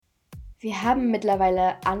Wir haben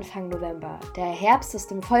mittlerweile Anfang November. Der Herbst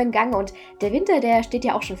ist im vollen Gange und der Winter, der steht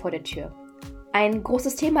ja auch schon vor der Tür. Ein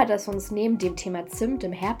großes Thema, das uns neben dem Thema Zimt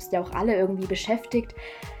im Herbst ja auch alle irgendwie beschäftigt,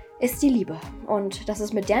 ist die Liebe. Und dass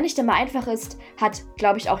es mit der nicht immer einfach ist, hat,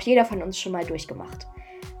 glaube ich, auch jeder von uns schon mal durchgemacht.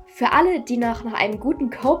 Für alle, die nach einem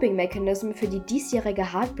guten Coping-Mechanism für die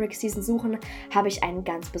diesjährige Heartbreak-Season suchen, habe ich einen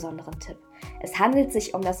ganz besonderen Tipp. Es handelt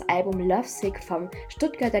sich um das Album Lovesick vom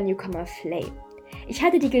Stuttgarter Newcomer Flay. Ich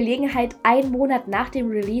hatte die Gelegenheit, einen Monat nach dem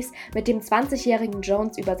Release mit dem 20-jährigen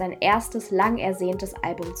Jones über sein erstes, lang ersehntes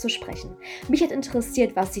Album zu sprechen. Mich hat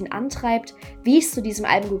interessiert, was ihn antreibt, wie es zu diesem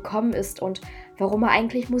Album gekommen ist und warum er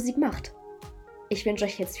eigentlich Musik macht. Ich wünsche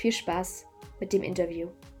euch jetzt viel Spaß mit dem Interview.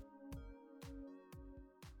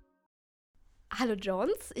 Hallo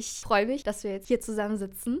Jones, ich freue mich, dass wir jetzt hier zusammen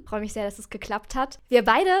sitzen. Ich freue mich sehr, dass es geklappt hat. Wir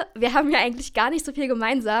haben ja eigentlich gar nicht so viel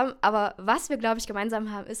gemeinsam, aber was wir, glaube ich,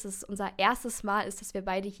 gemeinsam haben, ist, dass unser erstes Mal ist, dass wir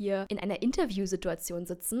beide hier in einer Interviewsituation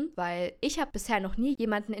sitzen, weil ich habe bisher noch nie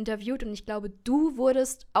jemanden interviewt und ich glaube, du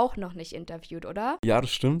wurdest auch noch nicht interviewt, oder? Ja,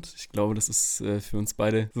 das stimmt. Ich glaube, das ist für uns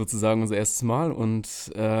beide sozusagen unser erstes Mal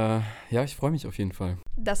und ja, ich freue mich auf jeden Fall.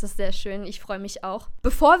 Das ist sehr schön, ich freue mich auch.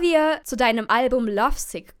 Bevor wir zu deinem Album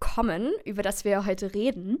Lovesick kommen, über das wir heute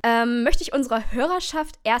reden, möchte ich unserer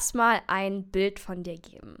Hörerschaft erstmal ein Bild von dir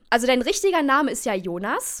geben. Also dein richtiger Name ist ja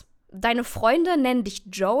Jonas, deine Freunde nennen dich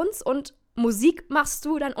Jones und Musik machst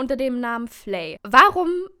du dann unter dem Namen Flay. Warum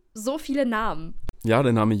so viele Namen? Ja,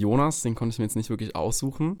 der Name Jonas, den konnte ich mir jetzt nicht wirklich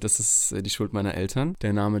aussuchen. Das ist die Schuld meiner Eltern.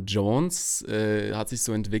 Der Name Jones hat sich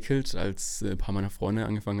so entwickelt, als ein paar meiner Freunde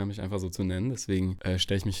angefangen haben, mich einfach so zu nennen. Deswegen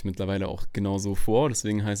stelle ich mich mittlerweile auch genau so vor.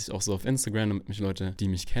 Deswegen heiße ich auch so auf Instagram, damit mich Leute, die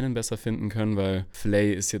mich kennen, besser finden können. Weil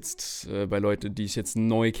Flay ist jetzt bei Leuten, die ich jetzt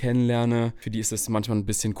neu kennenlerne, für die ist das manchmal ein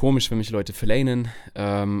bisschen komisch, wenn mich Leute Flay nennen.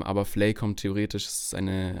 Aber Flay kommt theoretisch, ist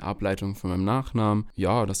eine Ableitung von meinem Nachnamen.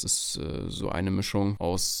 Ja, das ist so eine Mischung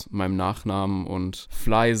aus meinem Nachnamen und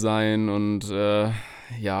Fly sein und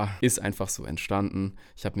ja, ist einfach so entstanden.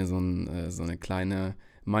 Ich habe mir so eine kleine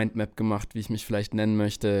Mindmap gemacht, wie ich mich vielleicht nennen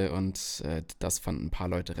möchte und das fanden ein paar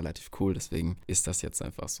Leute relativ cool, deswegen ist das jetzt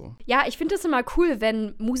einfach so. Ja, ich finde es immer cool,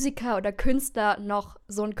 wenn Musiker oder Künstler noch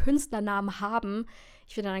so einen Künstlernamen haben.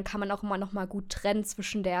 Ich finde, dann kann man auch immer noch mal gut trennen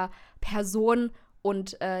zwischen der Person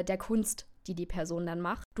und der Kunst, die Person dann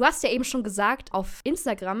macht. Du hast ja eben schon gesagt, auf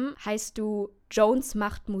Instagram heißt du Jones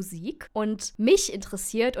macht Musik und mich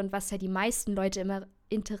interessiert und was ja die meisten Leute immer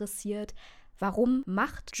interessiert, warum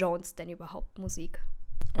macht Jones denn überhaupt Musik?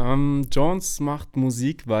 Jones macht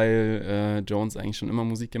Musik, weil Jones eigentlich schon immer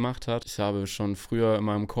Musik gemacht hat. Ich habe schon früher in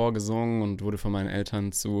meinem Chor gesungen und wurde von meinen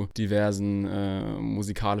Eltern zu diversen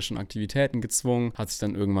musikalischen Aktivitäten gezwungen. Hat sich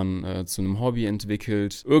dann irgendwann zu einem Hobby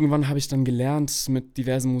entwickelt. Irgendwann habe ich dann gelernt, mit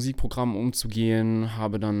diversen Musikprogrammen umzugehen,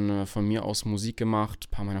 habe dann von mir aus Musik gemacht.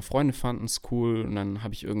 Ein paar meiner Freunde fanden es cool und dann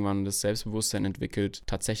habe ich irgendwann das Selbstbewusstsein entwickelt,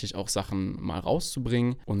 tatsächlich auch Sachen mal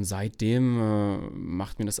rauszubringen. Und seitdem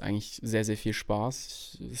macht mir das eigentlich sehr, sehr viel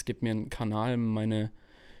Spaß. Es gibt mir einen Kanal, meine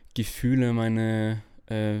Gefühle, meine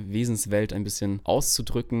Wesenswelt ein bisschen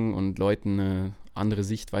auszudrücken und Leuten eine andere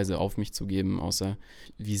Sichtweise auf mich zu geben, außer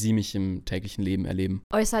wie sie mich im täglichen Leben erleben.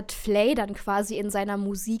 Äußert Flay dann quasi in seiner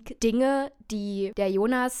Musik Dinge, die der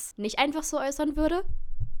Jonas nicht einfach so äußern würde?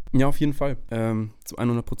 Ja, auf jeden Fall. Zu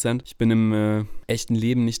 100%. Ich bin im echten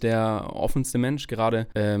Leben nicht der offenste Mensch, gerade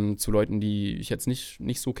zu Leuten, die ich jetzt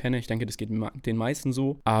nicht so kenne. Ich denke, das geht den meisten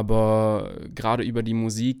so. Aber gerade über die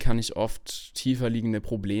Musik kann ich oft tiefer liegende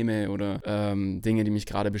Probleme oder Dinge, die mich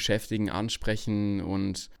gerade beschäftigen, ansprechen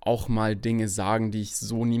und auch mal Dinge sagen, die ich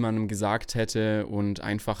so niemandem gesagt hätte und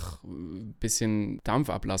einfach ein bisschen Dampf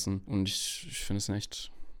ablassen. Und ich finde es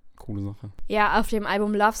echt coole Sache. Ja, auf dem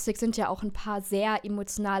Album Lovesick sind ja auch ein paar sehr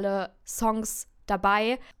emotionale Songs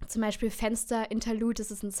dabei. Zum Beispiel Fenster Interlude,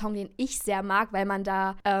 das ist ein Song, den ich sehr mag, weil man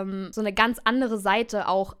da so eine ganz andere Seite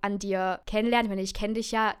auch an dir kennenlernt. Ich meine, ich kenne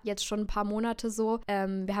dich ja jetzt schon ein paar Monate so.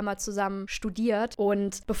 Wir haben mal zusammen studiert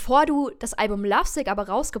und bevor du das Album Lovesick aber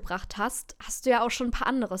rausgebracht hast, hast du ja auch schon ein paar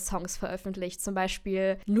andere Songs veröffentlicht. Zum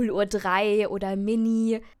Beispiel 0:03 oder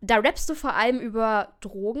Mini. Da rappst du vor allem über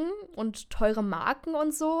Drogen und teure Marken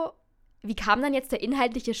und so. Wie kam dann jetzt der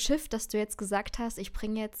inhaltliche Shift, dass du jetzt gesagt hast, ich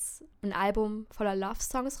bringe jetzt ein Album voller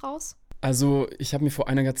Love-Songs raus? Also ich habe mir vor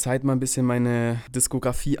einiger Zeit mal ein bisschen meine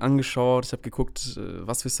Diskografie angeschaut. Ich habe geguckt,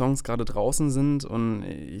 was für Songs gerade draußen sind und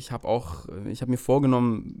ich habe mir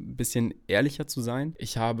vorgenommen, ein bisschen ehrlicher zu sein.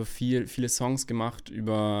 Ich habe viele Songs gemacht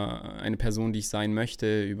über eine Person, die ich sein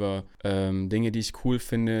möchte, über Dinge, die ich cool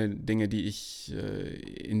finde, Dinge, die ich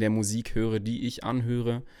in der Musik höre, die ich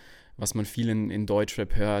anhöre. was man viel in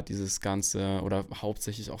Deutschrap hört, dieses Ganze, oder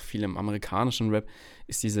hauptsächlich auch viel im amerikanischen Rap,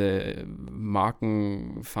 ist diese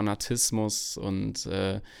Markenfanatismus und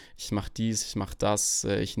ich mach dies, ich mach das,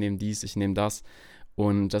 ich nehme dies, ich nehme das.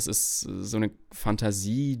 Und das ist so eine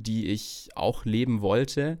Fantasie, die ich auch leben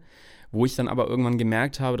wollte, wo ich dann aber irgendwann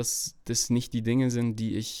gemerkt habe, dass das nicht die Dinge sind,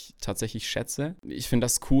 die ich tatsächlich schätze. Ich finde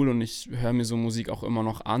das cool und ich höre mir so Musik auch immer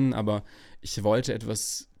noch an, aber ich wollte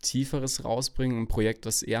etwas Tieferes rausbringen, ein Projekt,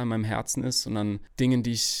 das eher in meinem Herzen ist und an Dingen,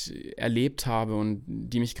 die ich erlebt habe und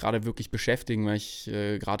die mich gerade wirklich beschäftigen, weil ich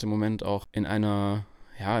gerade im Moment auch in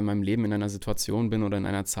meinem Leben in einer Situation bin oder in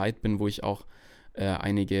einer Zeit bin, wo ich auch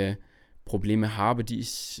einige Probleme habe, die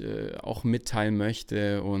ich auch mitteilen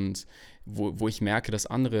möchte und wo ich merke, dass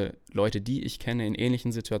andere Leute, die ich kenne, in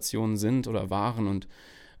ähnlichen Situationen sind oder waren und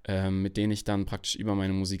mit denen ich dann praktisch über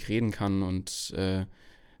meine Musik reden kann und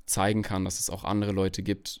zeigen kann, dass es auch andere Leute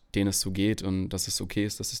gibt, denen es so geht und dass es okay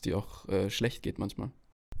ist, dass es dir auch schlecht geht manchmal.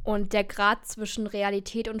 Und der Grad zwischen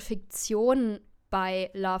Realität und Fiktion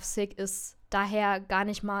bei Lovesick ist daher gar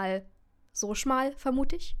nicht mal so schmal,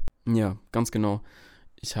 vermute ich? Ja, ganz genau.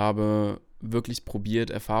 Ich habe wirklich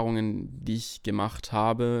probiert, Erfahrungen, die ich gemacht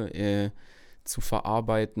habe, zu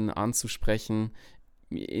verarbeiten, anzusprechen.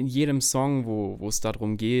 In jedem Song, wo es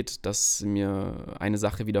darum geht, dass mir eine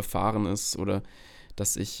Sache widerfahren ist oder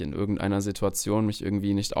dass ich in irgendeiner Situation mich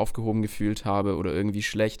irgendwie nicht aufgehoben gefühlt habe oder irgendwie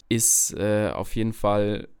schlecht, ist auf jeden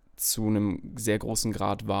Fall zu einem sehr großen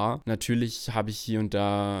Grad wahr. Natürlich habe ich hier und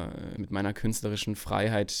da mit meiner künstlerischen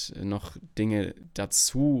Freiheit noch Dinge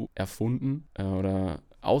dazu erfunden oder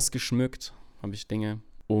ausgeschmückt habe ich Dinge,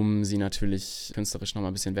 um sie natürlich künstlerisch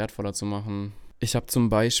nochmal ein bisschen wertvoller zu machen. Ich habe zum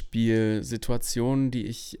Beispiel Situationen, die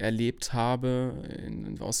ich erlebt habe,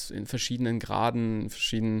 in verschiedenen Graden,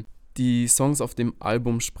 die Songs auf dem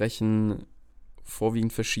Album sprechen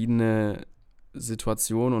vorwiegend verschiedene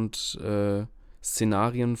Situationen und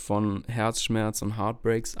Szenarien von Herzschmerz und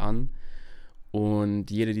Heartbreaks an.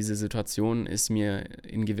 Und jede dieser Situationen ist mir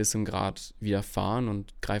in gewissem Grad widerfahren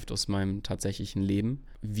und greift aus meinem tatsächlichen Leben.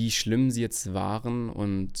 Wie schlimm sie jetzt waren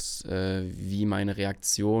und wie meine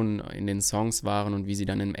Reaktionen in den Songs waren und wie sie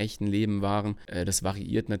dann im echten Leben waren, das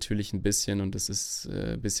variiert natürlich ein bisschen und das ist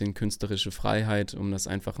ein bisschen künstlerische Freiheit, um das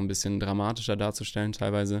einfach ein bisschen dramatischer darzustellen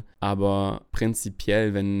teilweise. Aber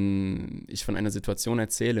prinzipiell, wenn ich von einer Situation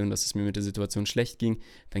erzähle und dass es mir mit der Situation schlecht ging,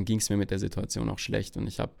 dann ging es mir mit der Situation auch schlecht und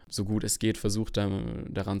ich habe so gut es geht versucht,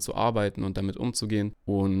 daran zu arbeiten und damit umzugehen.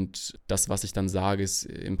 Und das, was ich dann sage, ist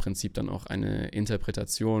im Prinzip dann auch eine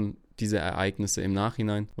Interpretation dieser Ereignisse im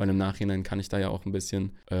Nachhinein, weil im Nachhinein kann ich da ja auch ein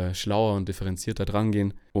bisschen schlauer und differenzierter dran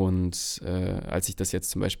gehen. Und als ich das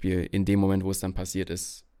jetzt zum Beispiel in dem Moment, wo es dann passiert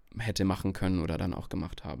ist, hätte machen können oder dann auch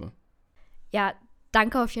gemacht habe. Ja,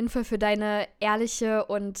 danke auf jeden Fall für deine ehrliche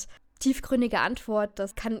und tiefgründige Antwort.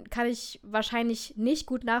 Das kann ich wahrscheinlich nicht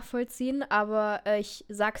gut nachvollziehen, aber ich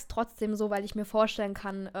sag's trotzdem so, weil ich mir vorstellen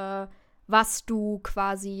kann, was du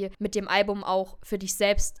quasi mit dem Album auch für dich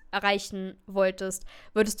selbst erreichen wolltest.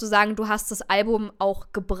 Würdest du sagen, du hast das Album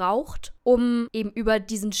auch gebraucht, um eben über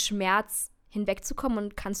diesen Schmerz hinwegzukommen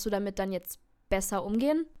und kannst du damit dann jetzt besser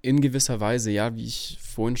umgehen? In gewisser Weise, ja, wie ich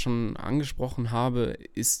vorhin schon angesprochen habe,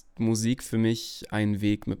 ist Musik für mich ein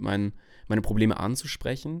Weg, meine Probleme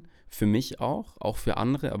anzusprechen. Für mich auch für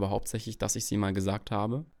andere, aber hauptsächlich, dass ich sie mal gesagt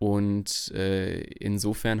habe. Und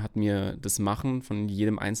insofern hat mir das Machen von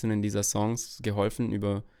jedem einzelnen dieser Songs geholfen,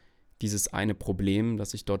 über dieses eine Problem,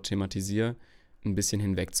 das ich dort thematisiere, ein bisschen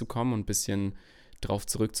hinwegzukommen und ein bisschen drauf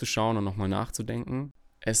zurückzuschauen und nochmal nachzudenken.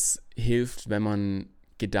 Es hilft, wenn man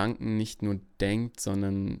Gedanken nicht nur denkt,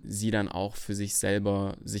 sondern sie dann auch für sich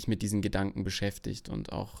selber sich mit diesen Gedanken beschäftigt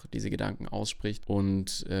und auch diese Gedanken ausspricht.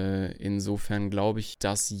 Und insofern glaube ich,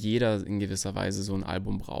 dass jeder in gewisser Weise so ein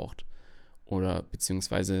Album braucht oder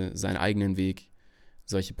beziehungsweise seinen eigenen Weg,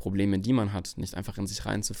 solche Probleme, die man hat, nicht einfach in sich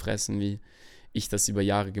reinzufressen, wie ich das über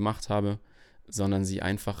Jahre gemacht habe, sondern sie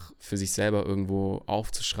einfach für sich selber irgendwo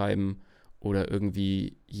aufzuschreiben oder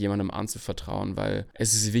irgendwie jemandem anzuvertrauen, weil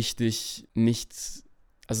es ist wichtig,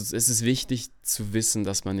 es ist wichtig zu wissen,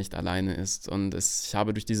 dass man nicht alleine ist. Und ich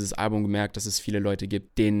habe durch dieses Album gemerkt, dass es viele Leute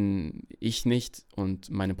gibt, denen ich nicht und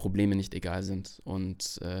meine Probleme nicht egal sind.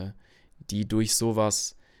 Und die durch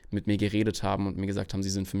sowas mit mir geredet haben und mir gesagt haben, sie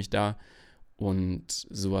sind für mich da. Und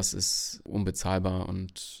sowas ist unbezahlbar.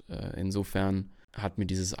 Und insofern hat mir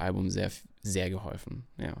dieses Album sehr, sehr geholfen.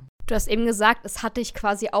 Ja. Du hast eben gesagt, es hat dich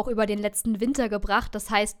quasi auch über den letzten Winter gebracht. Das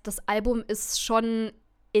heißt, das Album ist schon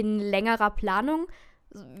in längerer Planung.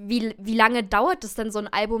 Wie lange dauert es denn, so ein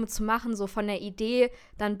Album zu machen, so von der Idee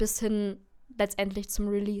dann bis hin letztendlich zum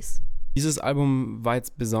Release? Dieses Album war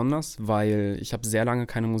jetzt besonders, weil ich habe sehr lange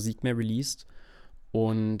keine Musik mehr released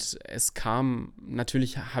Und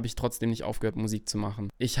natürlich habe ich trotzdem nicht aufgehört, Musik zu machen.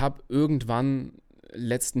 Ich habe irgendwann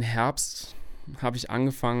letzten Herbst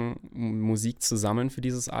angefangen, Musik zu sammeln für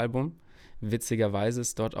dieses Album. Witzigerweise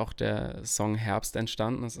ist dort auch der Song Herbst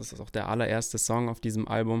entstanden. Das ist auch der allererste Song auf diesem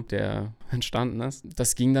Album, der entstanden ist.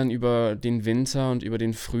 Das ging dann über den Winter und über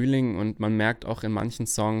den Frühling und man merkt auch in manchen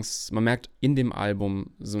Songs, man merkt in dem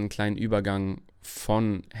Album so einen kleinen Übergang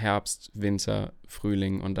von Herbst, Winter,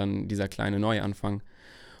 Frühling und dann dieser kleine Neuanfang.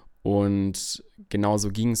 Und genauso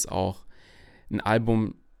ging es auch. Ein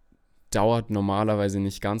Album dauert normalerweise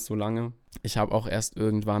nicht ganz so lange. Ich habe auch erst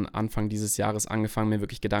irgendwann Anfang dieses Jahres angefangen, mir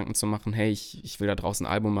wirklich Gedanken zu machen, hey, ich will da draußen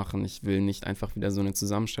ein Album machen. Ich will nicht einfach wieder so eine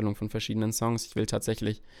Zusammenstellung von verschiedenen Songs. Ich will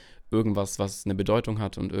tatsächlich irgendwas, was eine Bedeutung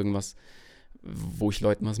hat und irgendwas, wo ich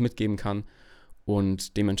Leuten was mitgeben kann.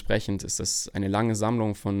 Und dementsprechend ist das eine lange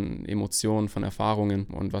Sammlung von Emotionen, von Erfahrungen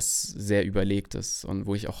und was sehr Überlegtes und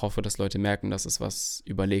wo ich auch hoffe, dass Leute merken, dass es was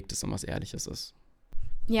Überlegtes und was Ehrliches ist.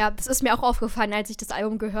 Ja, das ist mir auch aufgefallen, als ich das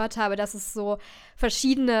Album gehört habe, dass es so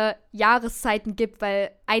verschiedene Jahreszeiten gibt,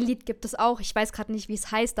 weil ein Lied gibt es auch, ich weiß gerade nicht, wie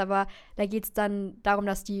es heißt, aber da geht es dann darum,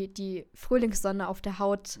 dass die Frühlingssonne auf der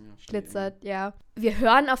Haut glitzert, ja. Wir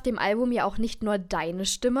hören auf dem Album ja auch nicht nur deine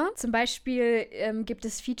Stimme. Zum Beispiel gibt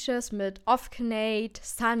es Features mit Ofkenate,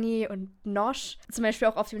 Sunny und Nosh. Zum Beispiel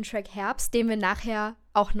auch auf dem Track Herbst, den wir nachher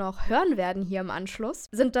auch noch hören werden hier im Anschluss.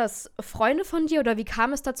 Sind das Freunde von dir oder wie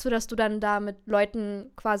kam es dazu, dass du dann da mit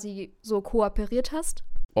Leuten quasi so kooperiert hast?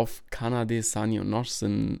 Ofkenate, Sunny und Nosh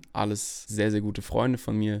sind alles sehr, sehr gute Freunde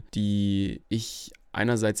von mir, die ich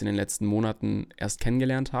einerseits in den letzten Monaten erst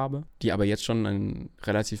kennengelernt habe, die aber jetzt schon ein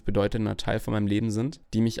relativ bedeutender Teil von meinem Leben sind,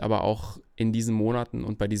 die mich aber auch in diesen Monaten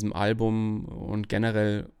und bei diesem Album und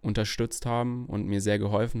generell unterstützt haben und mir sehr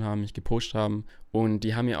geholfen haben, mich gepusht haben und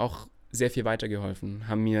die haben mir auch sehr viel weitergeholfen,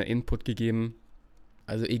 haben mir Input gegeben.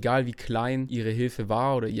 Also egal wie klein ihre Hilfe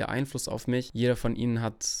war oder ihr Einfluss auf mich, jeder von ihnen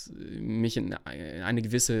hat mich in eine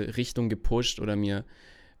gewisse Richtung gepusht oder mir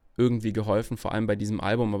irgendwie geholfen, vor allem bei diesem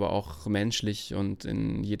Album, aber auch menschlich und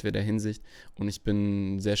in jedweder Hinsicht. Und ich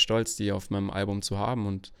bin sehr stolz, die auf meinem Album zu haben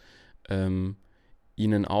und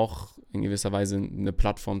ihnen auch in gewisser Weise eine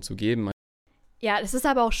Plattform zu geben. Ja, es ist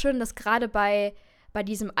aber auch schön, dass gerade bei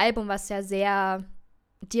diesem Album, was ja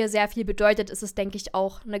dir sehr viel bedeutet, ist es, denke ich,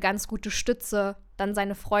 auch eine ganz gute Stütze, dann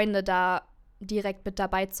seine Freunde da direkt mit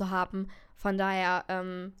dabei zu haben. Von daher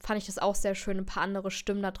fand ich das auch sehr schön, ein paar andere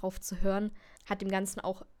Stimmen da drauf zu hören. Hat dem Ganzen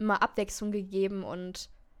auch immer Abwechslung gegeben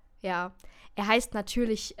und ja, er heißt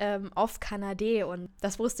natürlich Ofkenate und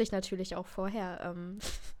das wusste ich natürlich auch vorher.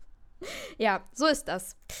 Ja, so ist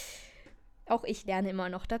das. Auch ich lerne immer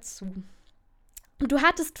noch dazu. Du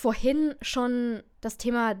hattest vorhin schon das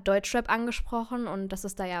Thema Deutschrap angesprochen und dass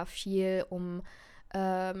es da ja viel um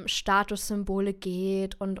Statussymbole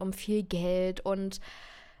geht und um viel Geld und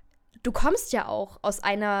du kommst ja auch aus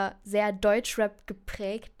einer sehr Deutschrap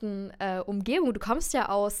geprägten Umgebung. Du kommst ja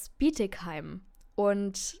aus Bietigheim.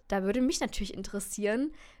 Und da würde mich natürlich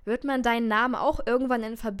interessieren, wird man deinen Namen auch irgendwann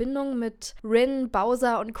in Verbindung mit Rin,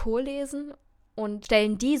 Bowser und Co. lesen? Und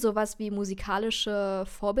stellen die sowas wie musikalische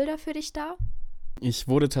Vorbilder für dich dar? Ich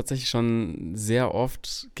wurde tatsächlich schon sehr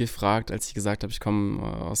oft gefragt, als ich gesagt habe, ich komme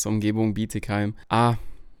aus der Umgebung Bietigheim.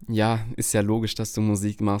 Ja, ist ja logisch, dass du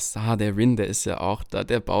Musik machst. Der Rin, der ist ja auch da,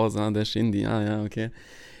 der Bowser, der Shindy. Ja, okay.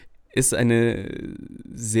 Ist eine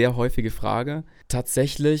sehr häufige Frage.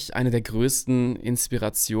 Tatsächlich eine der größten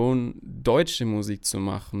Inspirationen, deutsche Musik zu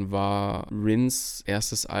machen, war Rins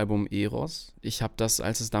erstes Album Eros. Ich habe das,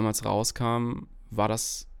 als es damals rauskam, war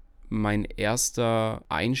das mein erster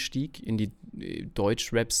Einstieg in die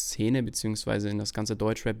Deutschrap-Szene beziehungsweise in das ganze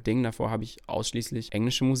Deutschrap-Ding. Davor habe ich ausschließlich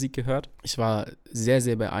englische Musik gehört. Ich war sehr,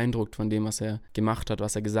 sehr beeindruckt von dem, was er gemacht hat,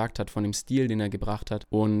 was er gesagt hat, von dem Stil, den er gebracht hat.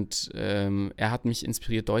 Und er hat mich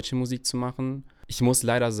inspiriert, deutsche Musik zu machen. Ich muss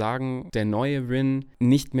leider sagen, der neue Rin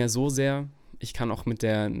nicht mehr so sehr. Ich kann auch mit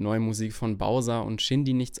der neuen Musik von Bowser und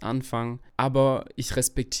Shindy nichts anfangen, aber ich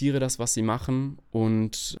respektiere das, was sie machen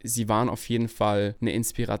und sie waren auf jeden Fall eine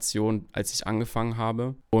Inspiration, als ich angefangen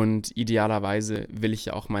habe und idealerweise will ich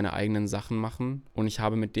ja auch meine eigenen Sachen machen und ich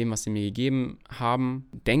habe mit dem, was sie mir gegeben haben,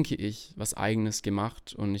 denke ich, was Eigenes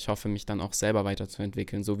gemacht und ich hoffe, mich dann auch selber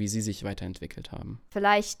weiterzuentwickeln, so wie sie sich weiterentwickelt haben.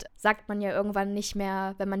 Vielleicht sagt man ja irgendwann nicht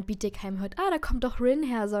mehr, wenn man Bietigheim hört, da kommt doch Rin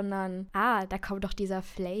her, sondern da kommt doch dieser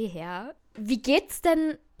Flay her. Wie geht's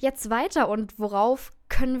denn jetzt weiter und worauf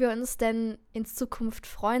können wir uns denn in Zukunft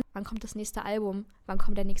freuen? Wann kommt das nächste Album? Wann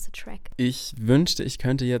kommt der nächste Track? Ich wünschte, ich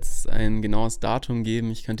könnte jetzt ein genaues Datum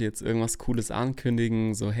geben. Ich könnte jetzt irgendwas Cooles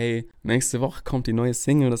ankündigen. So, hey, nächste Woche kommt die neue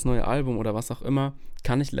Single, das neue Album oder was auch immer.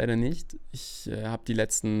 Kann ich leider nicht. Ich habe die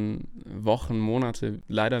letzten Wochen, Monate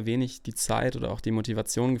leider wenig die Zeit oder auch die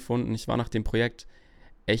Motivation gefunden. Ich war nach dem Projekt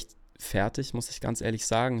echt fertig, muss ich ganz ehrlich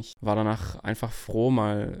sagen. Ich war danach einfach froh,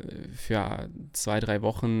 mal für 2-3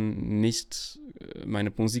 Wochen nicht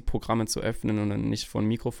meine Musikprogramme zu öffnen und dann nicht vor ein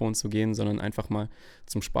Mikrofon zu gehen, sondern einfach mal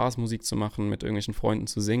zum Spaß Musik zu machen, mit irgendwelchen Freunden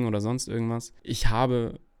zu singen oder sonst irgendwas. Ich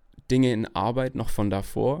habe Dinge in Arbeit noch von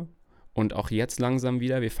davor und auch jetzt langsam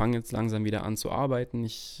wieder. Wir fangen jetzt langsam wieder an zu arbeiten.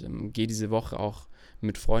 Ich gehe diese Woche auch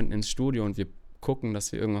mit Freunden ins Studio und wir gucken,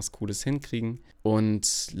 dass wir irgendwas Cooles hinkriegen.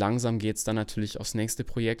 Und langsam geht es dann natürlich aufs nächste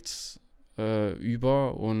Projekt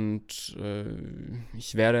über und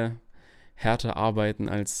ich werde härter arbeiten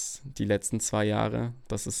als die letzten 2 Jahre.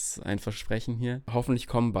 Das ist ein Versprechen hier. Hoffentlich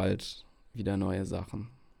kommen bald wieder neue Sachen.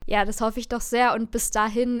 Ja, das hoffe ich doch sehr. Und bis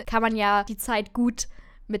dahin kann man ja die Zeit gut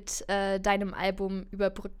mit deinem Album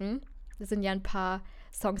überbrücken. Da sind ja ein paar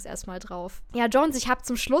Songs erstmal drauf. Ja, Jones, ich habe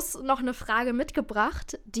zum Schluss noch eine Frage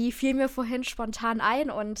mitgebracht, die fiel mir vorhin spontan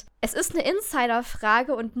ein und es ist eine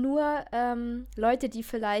Insider-Frage und nur Leute, die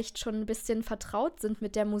vielleicht schon ein bisschen vertraut sind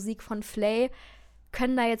mit der Musik von Flay,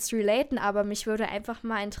 können da jetzt relaten, aber mich würde einfach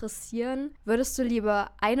mal interessieren, würdest du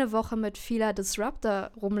lieber eine Woche mit Fila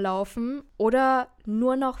Disruptor rumlaufen oder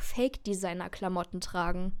nur noch Fake-Designer-Klamotten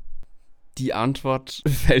tragen? Die Antwort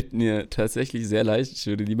fällt mir tatsächlich sehr leicht. Ich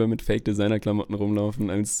würde lieber mit Fake-Designer-Klamotten rumlaufen,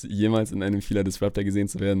 als jemals in einem Fila Disruptor gesehen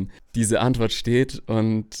zu werden. Diese Antwort steht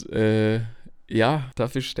und ja,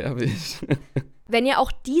 dafür sterbe ich. Wenn ihr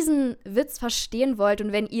auch diesen Witz verstehen wollt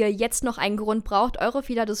und wenn ihr jetzt noch einen Grund braucht, eure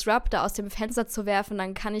Fila Disruptor aus dem Fenster zu werfen,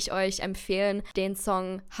 dann kann ich euch empfehlen, den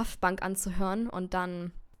Song Haftbank anzuhören und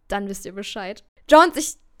dann wisst ihr Bescheid. Jones,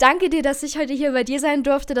 ich danke dir, dass ich heute hier bei dir sein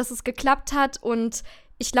durfte, dass es geklappt hat und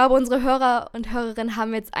ich glaube, unsere Hörer und Hörerinnen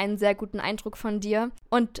haben jetzt einen sehr guten Eindruck von dir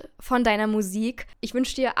und von deiner Musik. Ich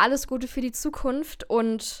wünsche dir alles Gute für die Zukunft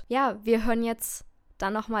und ja, wir hören jetzt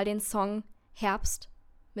dann nochmal den Song Herbst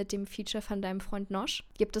mit dem Feature von deinem Freund Nosh.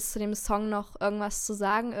 Gibt es zu dem Song noch irgendwas zu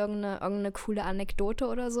sagen? Irgendeine coole Anekdote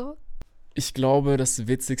oder so? Ich glaube, das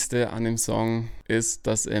Witzigste an dem Song ist,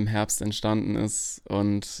 dass er im Herbst entstanden ist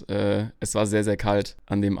und es war sehr, sehr kalt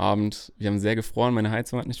an dem Abend. Wir haben sehr gefroren, meine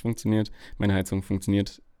Heizung hat nicht funktioniert. Meine Heizung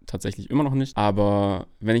funktioniert tatsächlich immer noch nicht. Aber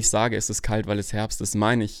wenn ich sage, es ist kalt, weil es Herbst ist,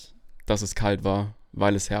 meine ich, dass es kalt war,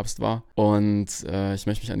 weil es Herbst war. Und ich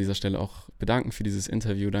möchte mich an dieser Stelle auch bedanken für dieses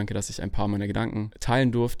Interview. Danke, dass ich ein paar meiner Gedanken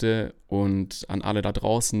teilen durfte. Und an alle da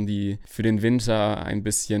draußen, die für den Winter ein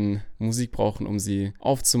bisschen Musik brauchen, um sie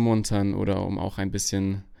aufzumuntern oder um auch ein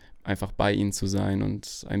bisschen einfach bei ihnen zu sein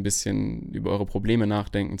und ein bisschen über eure Probleme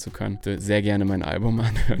nachdenken zu können. Sehr gerne mein Album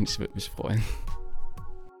anhören. Ich würde mich freuen.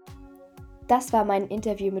 Das war mein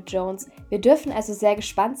Interview mit Jones. Wir dürfen also sehr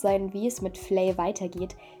gespannt sein, wie es mit Flay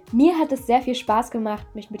weitergeht. Mir hat es sehr viel Spaß gemacht,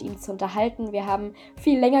 mich mit ihm zu unterhalten. Wir haben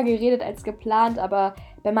viel länger geredet als geplant, aber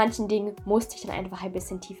bei manchen Dingen musste ich dann einfach ein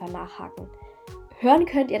bisschen tiefer nachhaken. Hören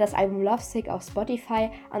könnt ihr das Album Lovesick auf Spotify.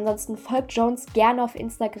 Ansonsten folgt Jones gerne auf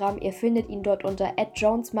Instagram. Ihr findet ihn dort unter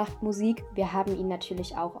 @jonesmachtmusik. Wir haben ihn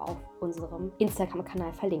natürlich auch auf unserem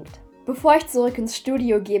Instagram-Kanal verlinkt. Bevor ich zurück ins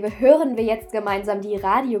Studio gebe, hören wir jetzt gemeinsam die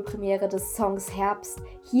Radiopremiere des Songs Herbst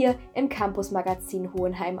hier im Campus Magazin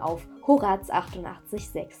Hohenheim auf Horaz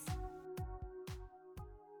 88.6.